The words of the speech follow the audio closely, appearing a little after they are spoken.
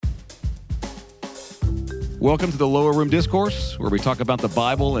Welcome to the Lower Room Discourse, where we talk about the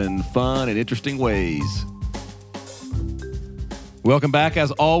Bible in fun and interesting ways. Welcome back,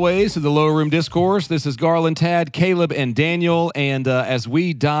 as always, to the Lower Room Discourse. This is Garland, Tad, Caleb, and Daniel. And as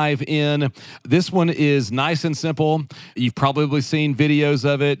we dive in, this one is nice and simple. You've probably seen videos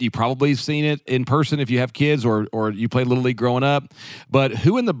of it. You've probably seen it in person if you have kids or you played Little League growing up. But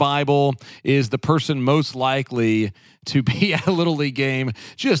who in the Bible is the person most likely to be at a Little League game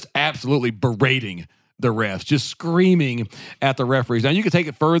just absolutely berating the refs, just screaming at the referees? Now, you can take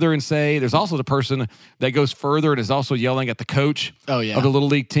it further and say there's also the person that goes further and is also yelling at the coach of the Little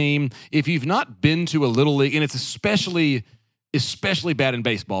League team. If you've not been to a Little League, and it's especially bad in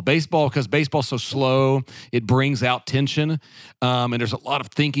baseball, because baseball's so slow, it brings out tension, and there's a lot of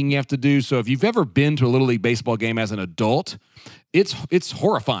thinking you have to do. So if you've ever been to a Little League baseball game as an adult, it's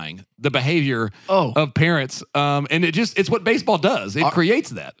horrifying, the behavior of parents, and it's what baseball does. It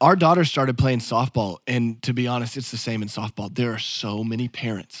creates that. Our daughter started playing softball, and to be honest, it's the same in softball. There are so many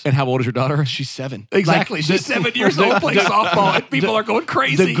parents. And how old is your daughter? She's 7. Exactly. She's 7 years old playing softball, and people are going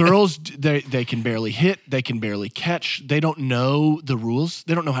crazy. The girls, they can barely hit. They can barely catch. They don't know the rules.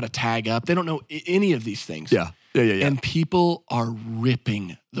 They don't know how to tag up. They don't know any of these things. Yeah. And people are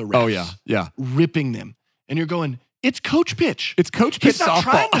ripping the refs. Oh, yeah. Ripping them. And you're going, it's coach pitch. It's coach pitch softball. He's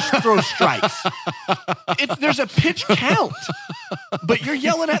not trying to throw strikes. There's a pitch count. But you're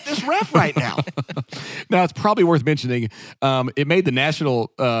yelling at this ref right now. Now, it's probably worth mentioning, it made the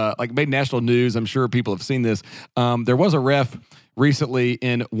national news. I'm sure people have seen this. There was a ref recently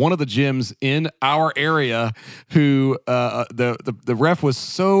in one of the gyms in our area who the ref was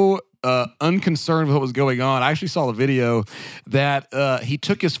so unconcerned with what was going on. I actually saw the video that he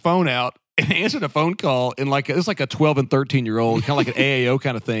took his phone out and answered a phone call in it's like a 12 and 13-year-old, kind of like an AAO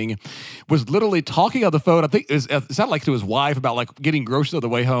kind of thing, was literally talking on the phone. I think it sounded like to his wife about getting groceries on the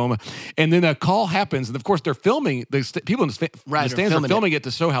way home. And then a call happens. And of course they're filming, people in the stands are filming it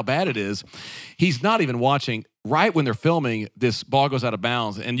to show how bad it is. He's not even watching. Right when they're filming, this ball goes out of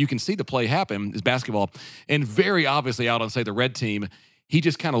bounds and you can see the play happen, is basketball. And very obviously out on, say, the red team, he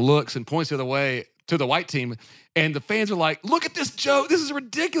just kind of looks and points the other way to the white team, and the fans are like, look at this joke. This is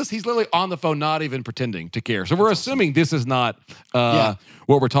ridiculous. He's literally on the phone, not even pretending to care. So we're assuming this is not what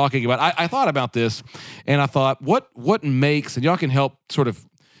we're talking about. I thought about this, and I thought, what makes, and y'all can help sort of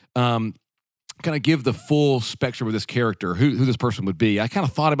kind of give the full spectrum of this character, who this person would be. I kind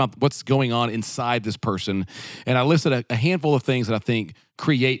of thought about what's going on inside this person, and I listed a handful of things that I think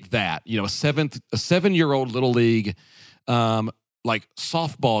create that. A 7-year-old Little League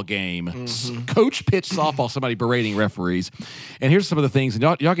softball game, coach pitch softball, somebody berating referees. And here's some of the things, and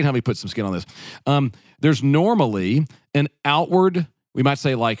y'all can help me put some skin on this. There's normally an outward, we might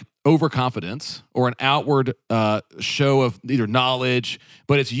say overconfidence, or an outward show of either knowledge,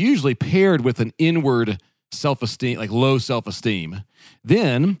 but it's usually paired with an inward self-esteem, low self-esteem.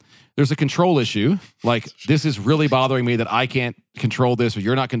 Then there's a control issue, this is really bothering me that I can't control this, or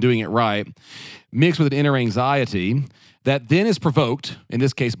you're not doing it right, mixed with an inner anxiety that then is provoked, in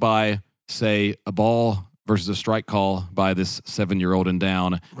this case by, say, a ball versus a strike call by this 7-year-old and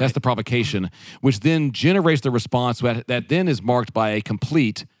down. Right. That's the provocation, which then generates the response that then is marked by a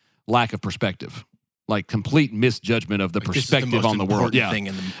complete lack of perspective, complete misjudgment of the perspective on the world. Thing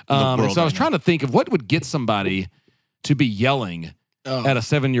in the world. So I was trying to think of what would get somebody to be yelling at a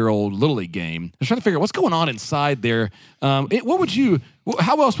 7-year-old Little League game. I was trying to figure out what's going on inside there. How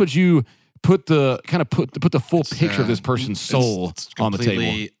else would you put the full picture of this person's soul on the table?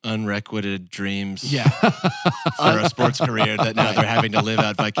 Completely unrequited dreams for a sports career that now they're having to live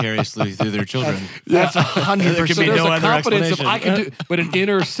out vicariously through their children. That's 100%. There could be no other explanation. I can do, but an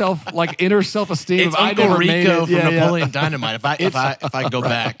inner self-esteem. It's Uncle Rico from Napoleon Dynamite. If I go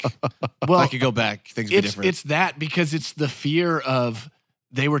back, if I could go back, things would be different. It's that, because it's the fear of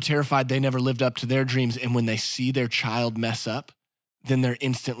they were terrified they never lived up to their dreams, and when they see their child mess up, then they're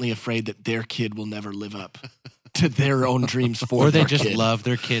instantly afraid that their kid will never live up to their own dreams for or their they just kid. love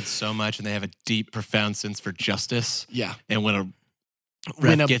their kids so much and they have a deep, profound sense for justice. Yeah. And when a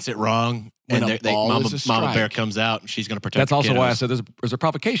ref gets it wrong, and Mama Bear comes out, and she's going to protect. That's also why I said there's a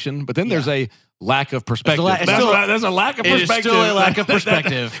provocation, but then there's a lack of perspective. There's a lack of perspective. It is still a lack of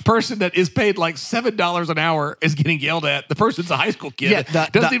perspective. That person that is paid $7 an hour is getting yelled at. The person's a high school kid.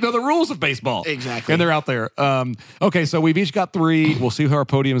 Doesn't even know the rules of baseball. Exactly. And they're out there. Okay, so we've each got 3. We'll see who our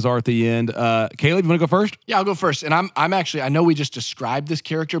podiums are at the end. Caleb, you want to go first? Yeah, I'll go first. And I'm actually, I know we just described this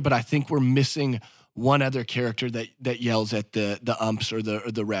character, but I think we're missing one other character that yells at the umps or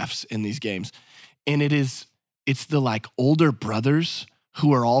the refs in these games. And it's the older brothers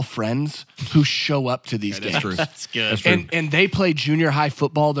who are all friends who show up to these games. That's true. That's good. That's true. And they play junior high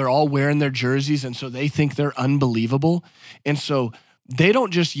football. They're all wearing their jerseys, and so they think they're unbelievable. And so they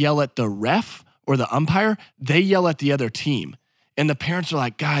don't just yell at the ref or the umpire, they yell at the other team. And the parents are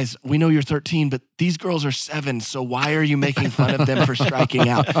like, guys, we know you're 13, but these girls are 7, so why are you making fun of them for striking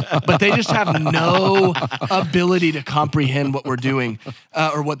out? But they just have no ability to comprehend what we're doing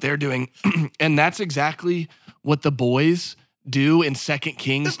or what they're doing. And that's exactly what the boys do in 2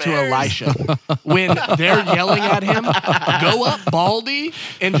 Kings to Elisha. When they're yelling at him, go up, Baldy,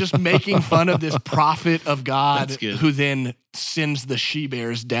 and just making fun of this prophet of God who then sends the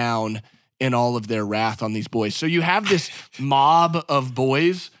she-bears down in all of their wrath on these boys. So you have this mob of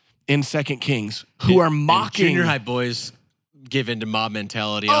boys in 2 Kings who are mocking. Junior high boys give into mob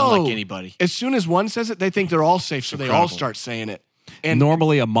mentality unlike anybody. As soon as one says it, they think they're all safe, so they all start saying it. And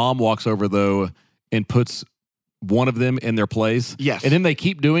normally a mom walks over, though, and puts one of them in their place. Yes. And then they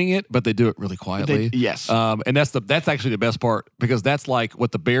keep doing it, but they do it really quietly. Yes. And that's actually the best part, because that's like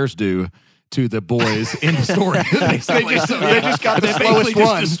what the Bears do to the boys in the story. they just got the slowest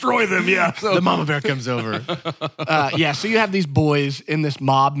one. Just destroy them, yeah. So the mama bear comes over. So you have these boys in this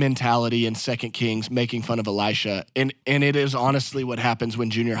mob mentality in 2 Kings making fun of Elisha. And it is honestly what happens when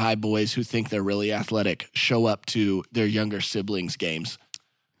junior high boys who think they're really athletic show up to their younger siblings' games.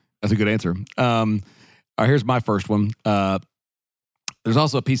 That's a good answer. All right, here's my first one. There's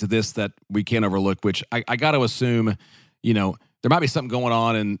also a piece of this that we can't overlook, which I got to assume, there might be something going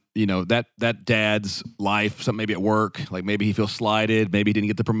on in, that dad's life, something maybe at work, like maybe he feels slighted, maybe he didn't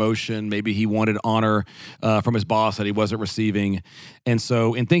get the promotion, maybe he wanted honor from his boss that he wasn't receiving. And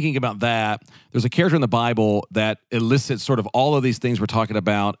so in thinking about that, there's a character in the Bible that elicits sort of all of these things we're talking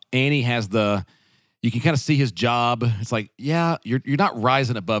about, and he has you can kind of see his job. It's like, yeah, you're not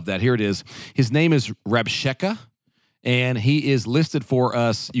rising above that. Here it is. His name is Rabshakeh, and he is listed for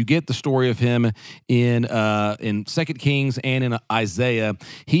us. You get the story of him in 2 Kings and in Isaiah.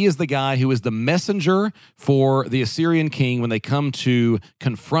 He is the guy who is the messenger for the Assyrian king when they come to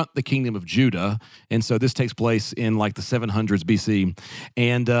confront the kingdom of Judah. And so this takes place in like the 700s BC.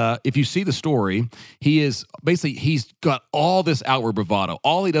 And if you see the story, he's got all this outward bravado.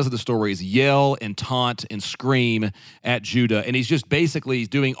 All he does in the story is yell and taunt and scream at Judah. And he's just basically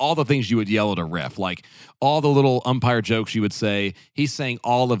doing all the things you would yell at a ref, like all the little umpire jokes you would say. He's saying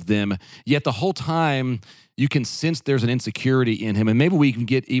all of them. Yet the whole time you can sense there's an insecurity in him. And maybe we can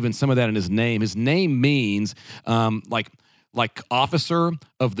get even some of that in his name. His name means like officer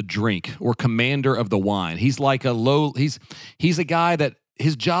of the drink or commander of the wine. He's like he's a guy that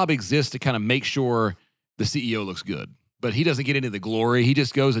his job exists to kind of make sure the CEO looks good. But he doesn't get into the glory. He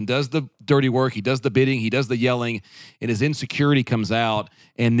just goes and does the dirty work. He does the bidding. He does the yelling. And his insecurity comes out.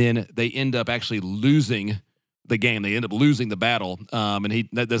 And then they end up actually losing the game. They end up losing the battle. And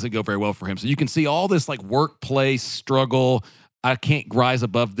that doesn't go very well for him. So you can see all this like workplace struggle. I can't rise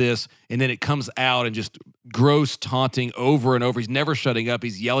above this. And then it comes out and just gross taunting over and over. He's never shutting up.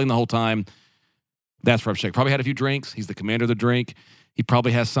 He's yelling the whole time. That's Rabshakeh. Probably had a few drinks. He's the commander of the drink. He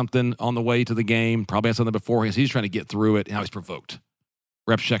probably has something on the way to the game. Probably has something before. He's trying to get through it. And now he's provoked.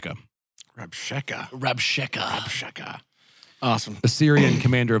 Rabshakeh. Awesome. Assyrian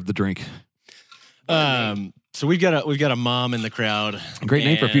commander of the drink. So we've got a mom in the crowd. Great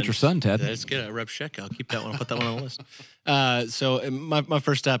name for a future son, Ted. That's good. Rabshakeh. I'll keep that one. I'll put that one on the list. So my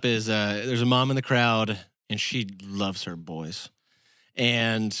first stop is there's a mom in the crowd, and she loves her boys,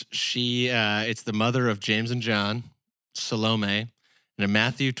 and she it's the mother of James and John, Salome, and in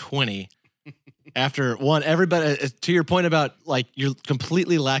Matthew 20. After everybody, to your point about like you're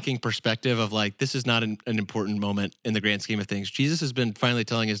completely lacking perspective of like this is not an important moment in the grand scheme of things. Jesus has been finally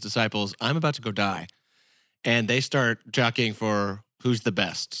telling his disciples, "I'm about to go die," and they start jockeying for who's the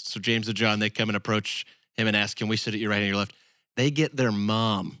best. So James and John, they come and approach him and ask, "Can we sit at your right and your left?" They get their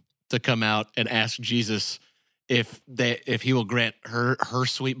mom to come out and ask Jesus if he will grant her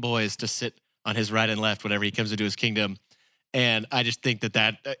sweet boys to sit on his right and left whenever he comes into his kingdom. And I just think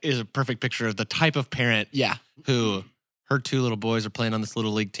that is a perfect picture of the type of parent who her 2 little boys are playing on this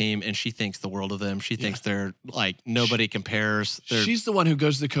little league team, and she thinks the world of them. She thinks they're like nobody compares. She's the one who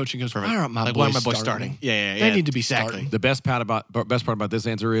goes to the coach and goes, "Why aren't my boys starting? Yeah. They need to be starting." The best part about this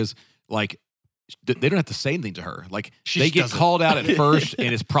answer is like they don't have to say anything to her. Like they get called out at first,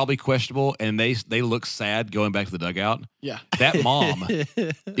 and it's probably questionable, and they look sad going back to the dugout. Yeah, that mom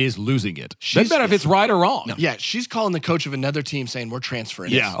is losing it. Doesn't matter if it's right or wrong. No. Yeah, she's calling the coach of another team saying we're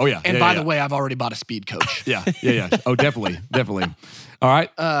transferring. Yeah, oh yeah. And by the way, I've already bought a speed coach. Yeah. Oh, definitely. All right.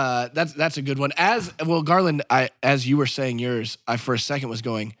 That's a good one. Garland, as you were saying yours, I for a second was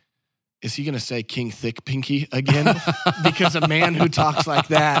going, is he going to say King Thick Pinky again? Because a man who talks like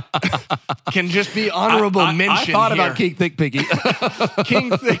that can just be honorable mention. I thought here. about King Thick Pinky.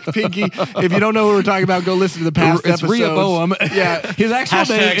 King Thick Pinky. If you don't know what we're talking about, go listen to the past It's episodes. Rehoboam. Yeah. His actual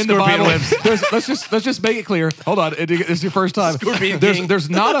Hashtag name in the Scorpion Bible. Whips. Let's just make it clear. Hold on, it's your first time. Scorpion King. There's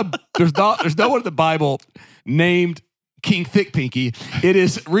no one in the Bible named King Thick Pinky. It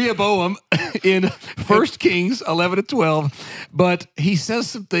is Rehoboam in 1 Kings 11 and 12, but he says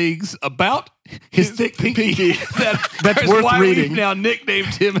some things about his thick pinky that's worth why reading. We've now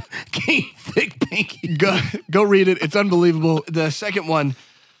nicknamed him King Thick Pinky. Go read it. It's unbelievable. The second one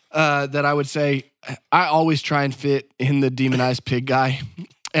that I would say, I always try and fit in the demonized pig guy,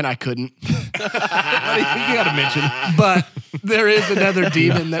 and I couldn't. You got to mention. But there is another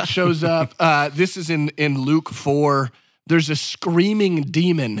demon that shows up. This is in Luke 4. There's a screaming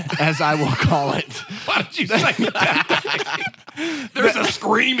demon, as I will call it. Why did you say that? There's a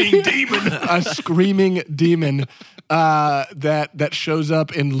screaming demon. A screaming demon that shows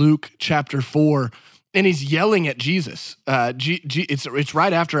up in Luke chapter 4. And he's yelling at Jesus. It's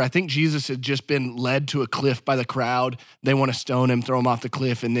right after, I think Jesus had just been led to a cliff by the crowd. They want to stone him, throw him off the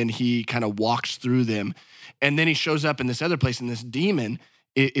cliff, and then he kind of walks through them. And then he shows up in this other place, and this demon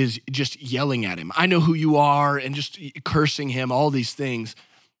is just yelling at him. I know who you are, and just cursing him, all these things.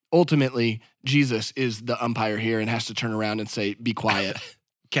 Ultimately, Jesus is the umpire here and has to turn around and say, be quiet.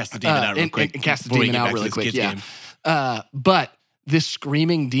 Cast the demon out real quick. And cast the before we demon get out back to really this quick, kids' yeah. game. But this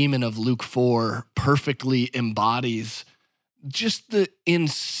screaming demon of Luke 4 perfectly embodies just the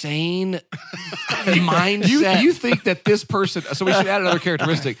insane mindset. You think that this person? So we should add another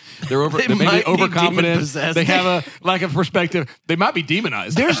characteristic. They might may be be overconfident. demon-possessed. They have a lack of perspective. They might be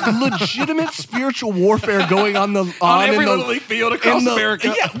demonized. There's legitimate spiritual warfare going on on every little league field across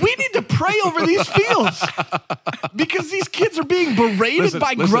America. Yeah, we need to pray over these fields because these kids are being berated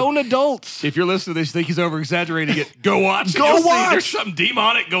by grown adults. If you're listening to this, you think he's over exaggerating it. Go watch. Go You'll see watch. there's something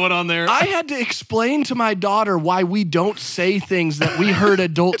demonic going on there. I had to explain to my daughter why we don't say things that we heard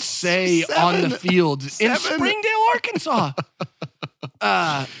adults say on the fields in Springdale, Arkansas.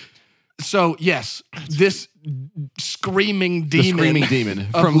 So yes, this screaming demon, the screaming demon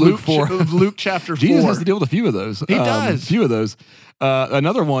of from Luke 4. of Luke chapter 4. Jesus has to deal with a few of those. He does. A few of those.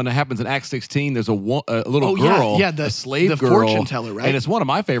 Another one that happens in Acts 16. There's a little girl, the slave the girl, fortune teller, right? And it's one of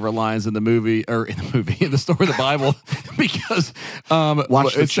my favorite lines in the movie, or in the story of the Bible, because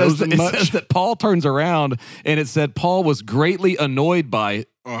Watch The it says Chosen that, much? it says that Paul turns around and it said Paul was greatly annoyed by.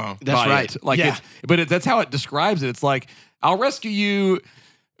 That's by right. it. Like, Yeah. that's how it describes it. It's like, I'll rescue you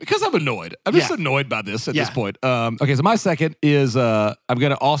because I'm annoyed. I'm just annoyed by this at this point. Okay, so my second is I'm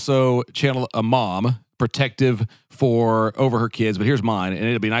going to also channel a mom, protective over her kids, but here's mine, and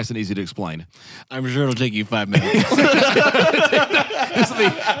it'll be nice and easy to explain. I'm sure it'll take you 5 minutes. This will be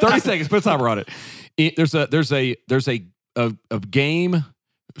 30 seconds. Put a timer on it. There's a game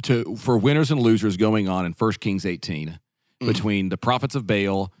for winners and losers going on in 1 Kings 18 between the prophets of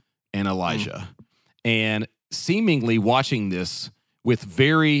Baal and Elijah, and seemingly watching this with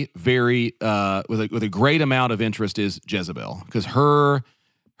very, very with a great amount of interest is Jezebel, because her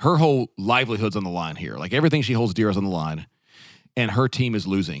whole livelihood's on the line here. Like, everything she holds dear is on the line, and her team is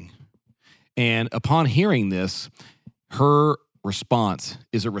losing. And upon hearing this, her response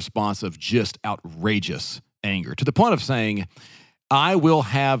is a response of just outrageous anger, to the point of saying, I will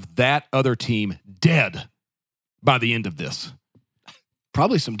have that other team dead by the end of this.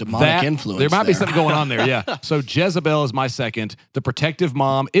 Probably some demonic influence. There might be something going on there, yeah. So Jezebel is my second. The protective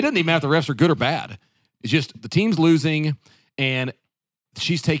mom. It doesn't even matter if the refs are good or bad. It's just the team's losing, and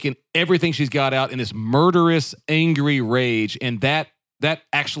she's taken everything she's got out in this murderous, angry rage, and that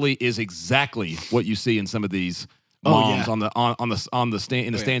actually is exactly what you see in some of these moms in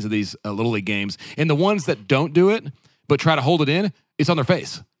the stands of these little league games. And the ones that don't do it but try to hold it in, it's on their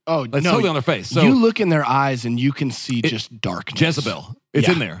face. Oh, It's totally on their face. So you look in their eyes and you can see just darkness. Jezebel, it's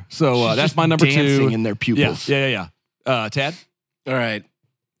in there. So She's that's just my number dancing 2 in their pupils. Yeah. Tad. All right.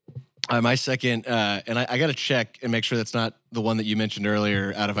 My second, and I got to check and make sure that's not the one that you mentioned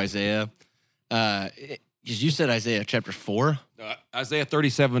earlier out of Isaiah. You said Isaiah chapter 4? Isaiah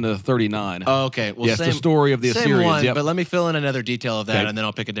 37 to 39. Oh, okay. Well, yes, the story of the same Assyrians. one, Yep. but let me fill in another detail of that, Okay. and then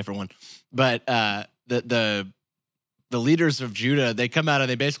I'll pick a different one. But the leaders of Judah, they come out and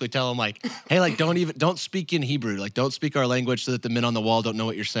they basically tell them, like, hey, like, don't speak in Hebrew. Like, don't speak our language so that the men on the wall don't know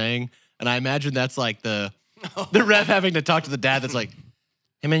what you're saying. And I imagine that's like the ref having to talk to the dad that's like,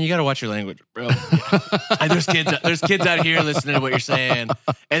 hey, man, you got to watch your language, bro. And there's kids out here listening to what you're saying.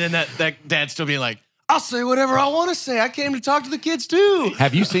 And then that dad still being like, I'll say whatever I want to say. I came to talk to the kids too.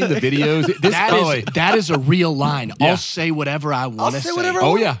 Have you seen the videos? That is a real line. Yeah. I'll say whatever I want to say. whatever I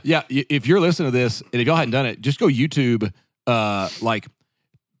Oh want. yeah. If you're listening to this, and if y'all hadn't done it, just go YouTube.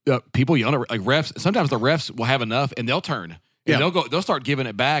 People yelling at like refs. Sometimes the refs will have enough, and they'll turn. And they'll start giving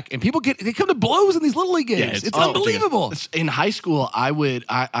it back, and they come to blows in these little league games. It's unbelievable. In high school,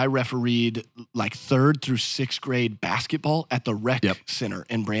 I refereed like 3rd through 6th grade basketball at the rec center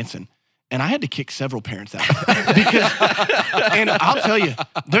in Branson. And I had to kick several parents out and I'll tell you,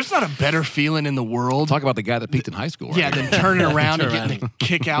 there's not a better feeling in the world. Talk about the guy that peaked in high school. Right? Yeah, than turning around and getting to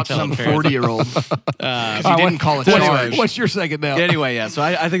kick out some 40-year-old because he didn't call a What's- charge. What's your second now? Anyway, yeah. So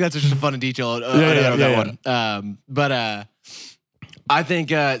I think that's just a fun detail. That one. But I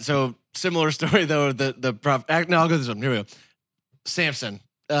think so. Similar story though. The prof. No, I'll go this one. Here we go. Samson.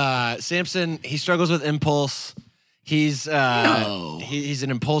 Samson. He struggles with impulse. He's he's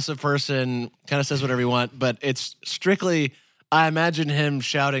an impulsive person. Kind of says whatever he wants, but it's strictly. I imagine him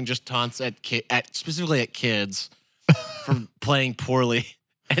shouting just taunts at specifically at kids for playing poorly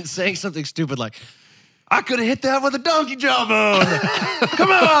and saying something stupid like, "I could have hit that with a donkey jawbone.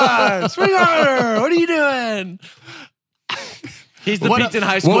 Come on, swing harder. What are you doing?" He's the Peakton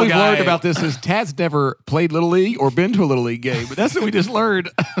High School What we've guy. learned about this is Tad's never played Little League or been to a Little League game, but that's what we just learned.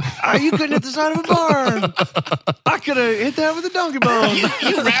 You couldn't hit the side of a barn. I could have hit that with a donkey bone.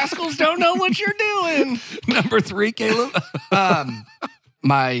 You rascals don't know what you're doing. Number 3, Caleb.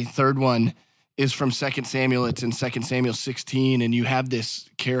 My third one is from 2 Samuel. It's in 2 Samuel 16, and you have this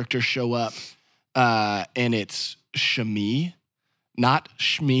character show up, and it's Shmi, not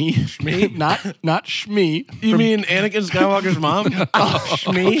Shmi. Shmi? not Shmi. You mean Anakin Skywalker's mom?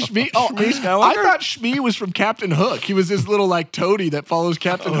 Shmi? Oh, Shmi Skywalker? I thought Shmi was from Captain Hook. He was this little like toady that follows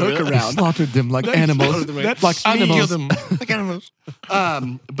Captain Hook really? around. Slaughtered them like animals. That's like Shmi. animals. Like animals.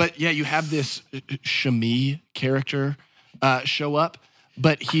 But yeah, you have this Shmi character show up,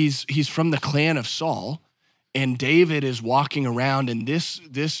 but he's from the clan of Saul, and David is walking around, and this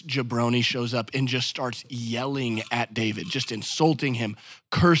jabroni shows up and just starts yelling at David, just insulting him,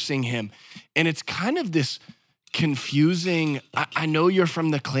 cursing him, and it's kind of this confusing. I know you're from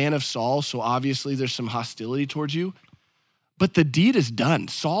the clan of Saul, so obviously there's some hostility towards you. But the deed is done.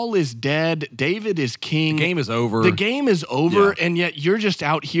 Saul is dead. David is king. The game is over. The game is over, and yet you're just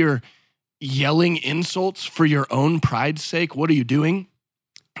out here yelling insults for your own pride's sake. What are you doing?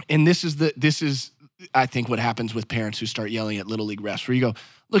 And this is I think what happens with parents who start yelling at Little League refs, where you go,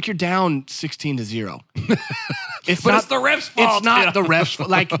 look, you're down 16-0. It's the ref's fault. It's not the ref's fault.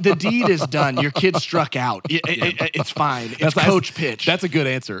 Like, the deed is done. Your kid struck out. It's fine. It's coach pitch. That's a good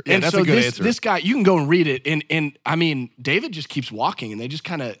answer. Yeah, And that's so a good answer. This guy, you can go and read it. And I mean, David just keeps walking, and they just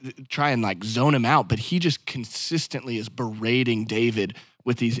kind of try and like zone him out. But he just consistently is berating David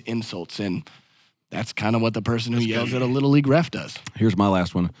with these insults. And that's kind of what the person who yells at a Little League ref does. Here's my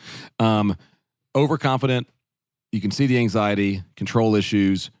last one. Overconfident. You can see the anxiety, control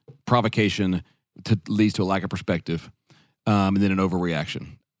issues, provocation leads to a lack of perspective, and then an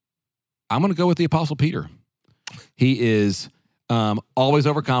overreaction. I'm going to go with the Apostle Peter. He is always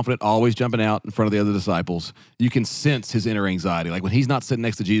overconfident, always jumping out in front of the other disciples. You can sense his inner anxiety. Like when he's not sitting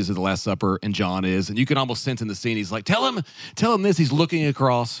next to Jesus at the Last Supper and John is, and you can almost sense in the scene, he's like, tell him this. He's looking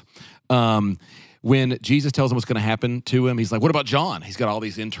across. When Jesus tells him what's going to happen to him, he's like, what about John? He's got all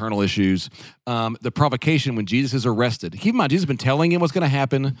these internal issues. The provocation when Jesus is arrested. Keep in mind, Jesus has been telling him what's going to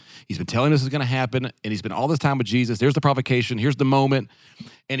happen. He's been telling him this is going to happen, and he's been all this time with Jesus. There's the provocation. Here's the moment.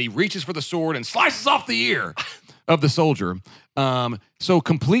 And he reaches for the sword and slices off the ear of the soldier. So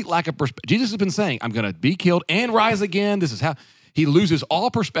complete lack of perspective. Jesus has been saying, I'm going to be killed and rise again. This is how he loses all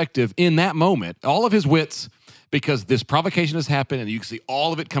perspective in that moment, all of his wits, because this provocation has happened, and you can see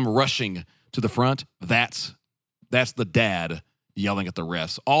all of it come rushing to the front. That's the dad yelling at the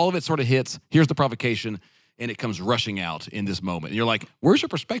refs. All of it sort of hits. Here's the provocation, and it comes rushing out in this moment. And you're like, where's your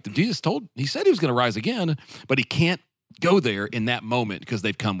perspective? He said he was going to rise again, but he can't go there in that moment because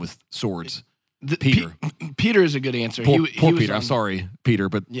they've come with swords. Peter. Peter is a good answer. Poor he was Peter. I'm sorry, Peter,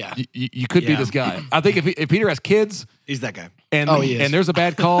 but Yeah. you could be Yeah. this guy. I think if Peter has kids He's that guy. and he is. and there's a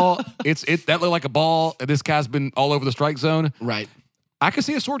bad call, that looked like a ball, and this guy's been all over the strike zone. Right. I could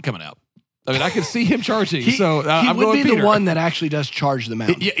see a sword coming out. I mean, I could see him charging. He I'm would going be Peter. the one that actually does charge them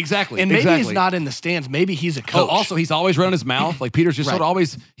out. Yeah, exactly. And maybe exactly. he's not in the stands. Maybe he's a Oh, coach. also, he's always running his mouth. Like Peter's just sort of Right.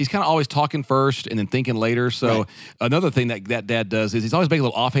 always, he's kind of always talking first and then thinking later. So Right. another thing that dad does is he's always making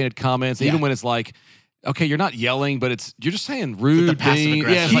little offhanded comments, Yeah. even when it's like, okay, you're not yelling, but you're just saying rude, the passive mean.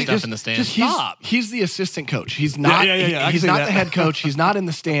 aggressive Yeah, stuff just, in the stands. Just stop. He's the assistant coach. He's not. yeah. I can He's see not that. the head coach. He's not in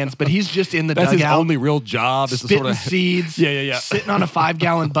the stands, but he's just in the That's his dugout. only real job. Is to Spitting sort of seeds. Yeah. Sitting on a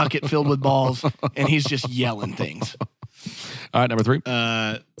 5-gallon bucket filled with balls, and he's just yelling things. All right, number 3.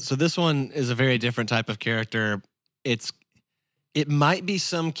 So this one is a very different type of character. It might be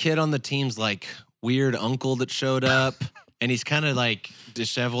some kid on the team's like weird uncle that showed up, and he's kind of like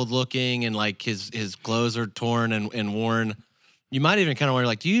disheveled looking, and like his clothes are torn and worn. You might even kind of wonder,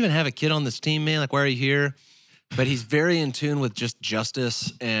 like, do you even have a kid on this team, man? Like, why are you here? But he's very in tune with just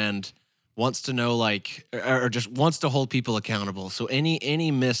justice and wants to know, like, or just wants to hold people accountable. So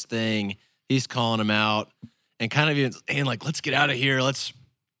any missed thing, he's calling them out and kind of even saying, like, let's get out of here.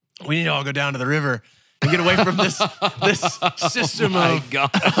 We need to all go down to the river and get away from this system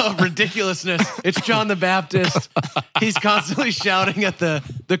of ridiculousness. It's John the Baptist. He's constantly shouting at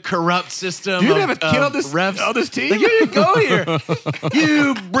the corrupt system. You have a kid on this team? Like, you didn't go here.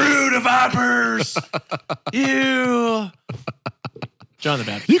 You brood of vipers. You. John the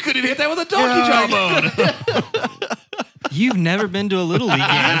Baptist. You couldn't hit that with a donkey jawbone. You've never been to a Little League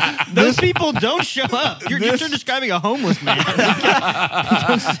game. Those people don't show up. You're describing a homeless man who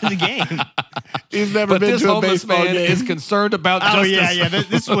goes to the game. He's never But been this to a homeless baseball man game. is concerned about Oh, justice. yeah.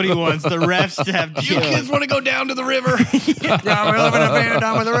 This is what he wants. The refs to have You kids want to go down to the river? Yeah, we're living in a van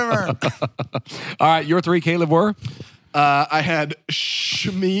down by the river. All right, your 3, Caleb, were? I had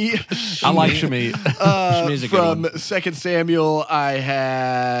Shmi. I like Shami. Shmi's a good From 2 Samuel, I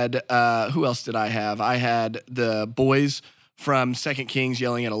had, who else did I have? I had the boys from 2 Kings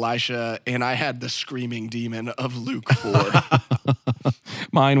yelling at Elisha, and I had the screaming demon of Luke 4.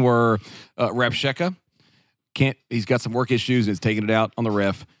 Mine were Rabshakeh. He's got some work issues and is taking it out on the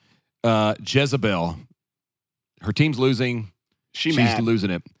ref. Jezebel. Her team's losing. She's She's mad. losing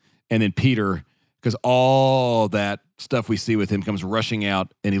it. And then Peter, because all that stuff we see with him comes rushing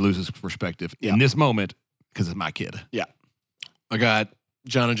out and he loses perspective Yeah. in this moment because it's my kid. Yeah. I got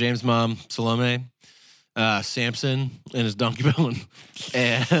John and James' mom, Salome, Samson and his donkey bone,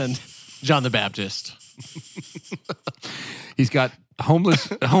 and John the Baptist. He's got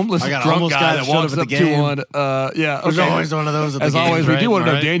homeless I got a drunk homeless guy guy that that showed walks up up at the to game. one. Yeah, There's okay. always one of those at the As games, always, we right? do want to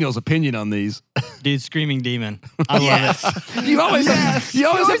know Right? Daniel's opinion on these. Dude, screaming demon. I love it. You always have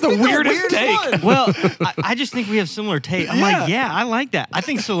the weirdest take. Well, I just think we have similar taste. I'm like, yeah, I like that. I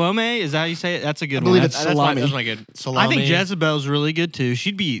think Salome, is that how you say it? That's a good believe one. it's That's salami. my good. Salami. I think Jezebel's really good too.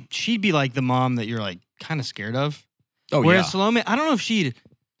 She'd be like the mom that you're like kind of scared of. Oh, Whereas yeah. Salome, I don't know if she'd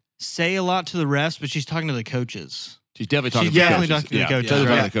say a lot to the refs, but she's talking to the coaches. She's definitely talking She's to the definitely coaches. talking to the coaches, Definitely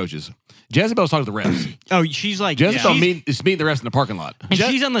talking right? to the coaches. Jezebel's talking to the refs. Oh, she's like Jezebel she's- is meeting the refs in the parking lot. and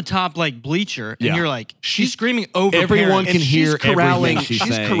she's on the top like bleacher, and Yeah. you're like she's screaming over Everyone parents. can And hear she's corralling- everything she's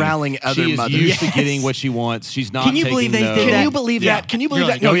she's saying. corralling other she is mothers. used to Yes. getting what she wants. She's not Can you taking believe they no. did Can that? you believe Yeah. that? Can you believe You're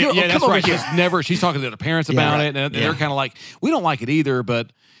that? like, No, Oh, you're, that's come over right. here. She's talking to their parents about it, and they're kind of like, we don't like it either, but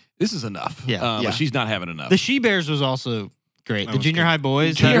this is enough. Yeah. Yeah. But she's not having enough. The She Bears was also great. That The was junior good. high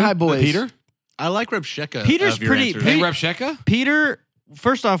boys. Junior high boys. Peter? I like Reb Sheka. Peter's of your pretty- answers. Hey, Pete- Rabshakeh? Peter.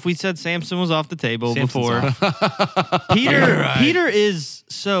 First off, we said Samson was off the table Samson's before. off. Peter You're right. Peter is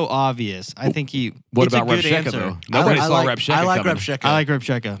so obvious. I think he. What it's a about good Rabshakeh, answer. though? Nobody I saw like, Rabshakeh I like coming. Reb Sheka. I like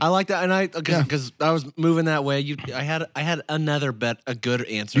Rabshakeh. I like that, and I because I was moving that way. I had another a good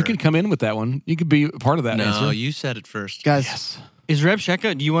answer. You can come in with that one. You could be a part of that No, answer. you said it first. Guys, Is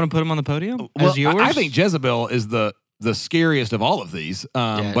Rabshakeh? Do you want to put him on the podium Well, as yours? I think Jezebel is the scariest of all of these.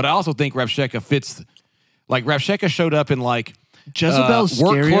 Yeah. But I also think Rabshakeh fits. Like Rabshakeh showed up in like Jezebel's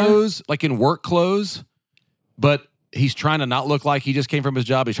work scarier. clothes, like in work clothes, but he's trying to not look like he just came from his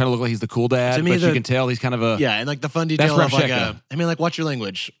job. He's trying to look like he's the cool dad, To me, but you can tell he's kind of a Yeah, and like the fun That's detail of like Rabshakeh. what's your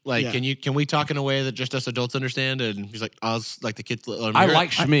language? Like, Yeah. can we talk in a way that just us adults understand? And he's like, I was like the kids. I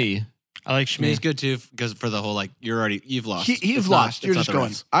like Shmi. I like Shmi's Shmi. good too because for the whole like you've lost. You've It's not- lost. it's You're not just the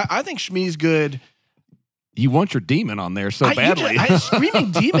going. refs. I think Shmi's good. You want your demon on there so badly.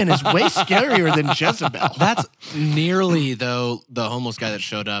 Screaming demon is way scarier than Jezebel. That's nearly though the homeless guy that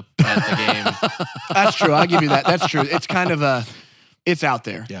showed up at the game. That's true. I'll give you that. That's true. It's kind of it's out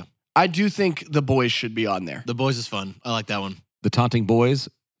there. Yeah. I do think the boys should be on there. The boys is fun. I like that one. The taunting boys.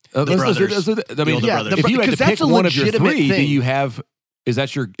 The brothers. I The mean, older Yeah, brothers. the if you had to because pick that's a one of your legitimate three, do thing. you have? Is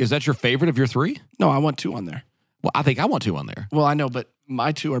that your favorite of your three? No, I want 2 on there. Well, I think I want 2 on there. Well, I know, but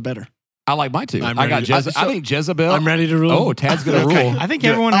my 2 are better. I like my 2. I'm I got ready to- I think Jezebel. I'm ready to rule. Oh, Tad's gonna Okay. rule. I think Good.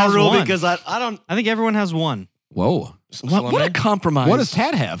 everyone I'll has rule one. because I don't. I think everyone has one. Whoa. What a compromise. What does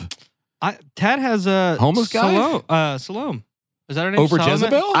Tad have? Tad has a Homeless guy? Salome. Is that her name? Over Salome?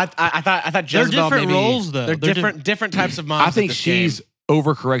 Jezebel? I thought They're Jezebel different maybe, roles, though. They're They're different types of moms. I think at this she's game.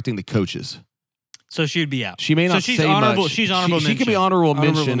 overcorrecting the coaches. So she would be out. She may not So she's say honorable. much. She's honorable She mention. could be honorable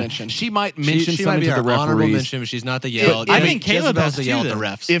Honorable mention. mention. She might mention She might something be to the our honorable referees. mention, but she's not the yell. I think Caleb Jezebel's has the to, yell at the though.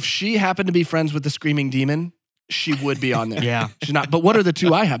 refs. If she happened to be friends with the Screaming Demon, she would be on there. Yeah. She's not. But what are the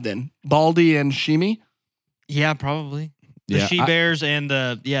two I have then? Baldy and Shimi? Yeah, probably. The Yeah, She-Bears and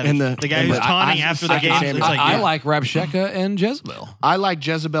the And the guy and who's the- taunting I- after I the can game. say It's it. like, I yeah. like Rabshakeh and Jezebel. I like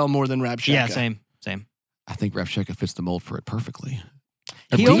Jezebel more than Rabshakeh. Yeah, same. I think Rabshakeh fits the mold for it perfectly.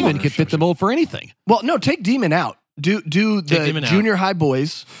 He Demon almost- could fit the mold for anything. Well, no, take Demon out. Do the Demon out. junior high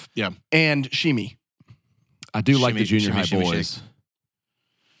boys Yeah. and Shimi. I do like the Shimmy, junior high shimmy, shimmy, boys.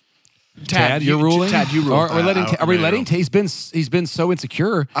 Tad, you're ruling. Tad, you rule. Are we letting? I- Are we I'm letting? ready He's been so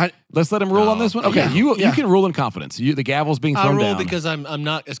insecure. I- Let's let him rule on No. this one. Okay, Yeah, you yeah. can rule in confidence. The gavel's being I thrown rule down. because I'm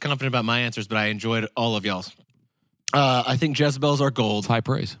not as confident about my answers, but I enjoyed all of y'all's. I think Jezebel's our gold It's high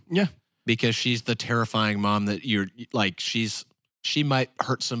praise. Yeah. because she's the terrifying mom that you're like. She might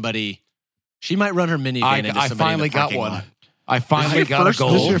hurt somebody. She might run her minivan into I somebody. finally in the got parking one. lot. I finally got a This is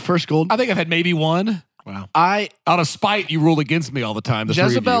gold. your first gold. I think I've had maybe one. Wow. Out Out of spite, you rule against me all the time. The three of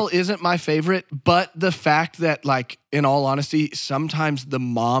you. Jezebel isn't my favorite, but the fact that, like, in all honesty, sometimes the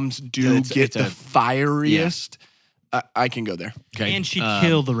moms do It's get the a- fieriest. I can go there. Okay. And she'd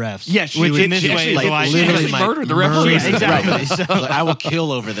kill the refs. Yeah, she which would- in this she way actually, is like, why she literally actually might murdered the murder referees. the Exactly. referees. So- I will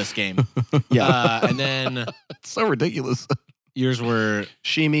kill over this game. Yeah. And then It's so ridiculous. yours were.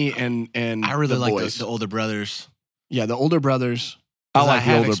 Shimi and I really the like boys. the older brothers. Yeah, the older brothers. I 'Cause like the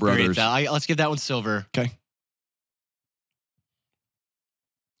have older experienced brothers. that. Let's give that one silver. Okay.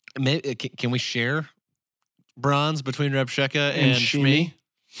 Maybe, can we share bronze between Rabshakeh and Shimi.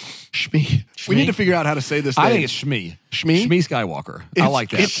 Shmi? Shmi. We need to figure out how to say this I name. think it's Shmi. Shmi. Shmi Skywalker. I like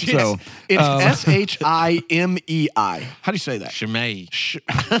that. It's Shimei. How do you say that? Shimei.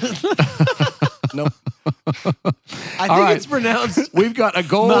 Nope. I All think right. it's pronounced. We've got a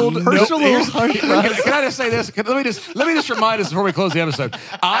gold. My personal Here's- harsh can I just say this? Let me just remind us before we close the episode.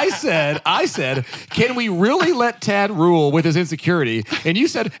 I said, can we really let Tad rule with his insecurity? And you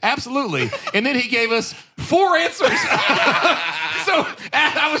said absolutely. And then he gave us 4 answers. So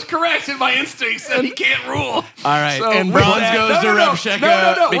I was correct in my instincts that he can't rule. All right, So and with bronze that- goes to Rabshakeh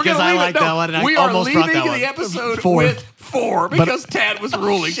We're because gonna I leave like it. that one, and I we are almost brought leaving that the one. episode 4. with 4 because Tad was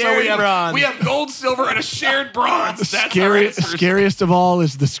ruling. So Shared bronze. we have gold, silver, and a shared bronze. That's our Scariest, answers. scariest of all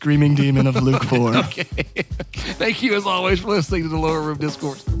is the screaming demon of Luke 4. Okay. Thank you, as always, for listening to the Lower Room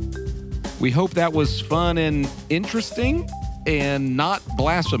Discourse. We hope that was fun and interesting and not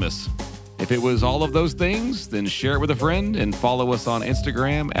blasphemous. If it was all of those things, then share it with a friend and follow us on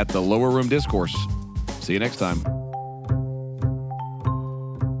Instagram at the Lower Room Discourse. See you next time.